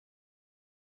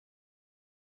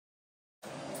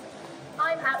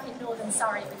I'm out in northern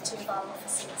Surrey with two of our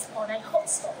officers on a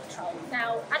hotspot patrol.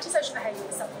 Now, antisocial behaviour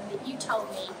is something that you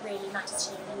told me really matters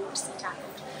to you and you want to see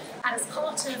tackled. And as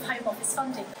part of Home Office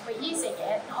funding, we're using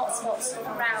it in hotspots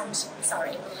around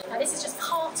Surrey. Now, this is just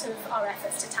part of our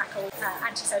efforts to tackle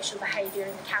antisocial behaviour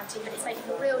in the county, but it's making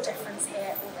a real difference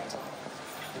here already.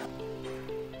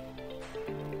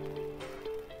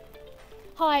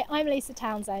 Hi, I'm Lisa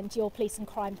Townsend, your Police and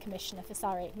Crime Commissioner for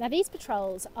Surrey. Now, these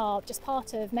patrols are just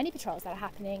part of many patrols that are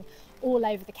happening all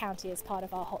over the county as part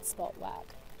of our hotspot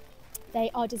work.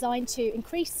 They are designed to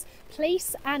increase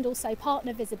police and also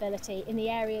partner visibility in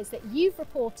the areas that you've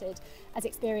reported as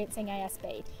experiencing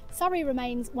ASB. Surrey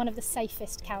remains one of the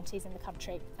safest counties in the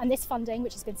country, and this funding,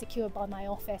 which has been secured by my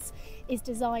office, is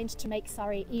designed to make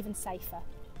Surrey even safer.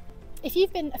 If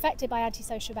you've been affected by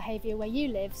antisocial behaviour where you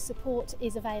live, support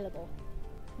is available.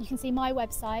 You can see my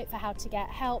website for how to get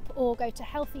help, or go to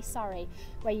Healthy Surrey,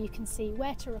 where you can see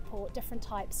where to report different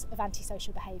types of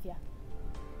antisocial behaviour.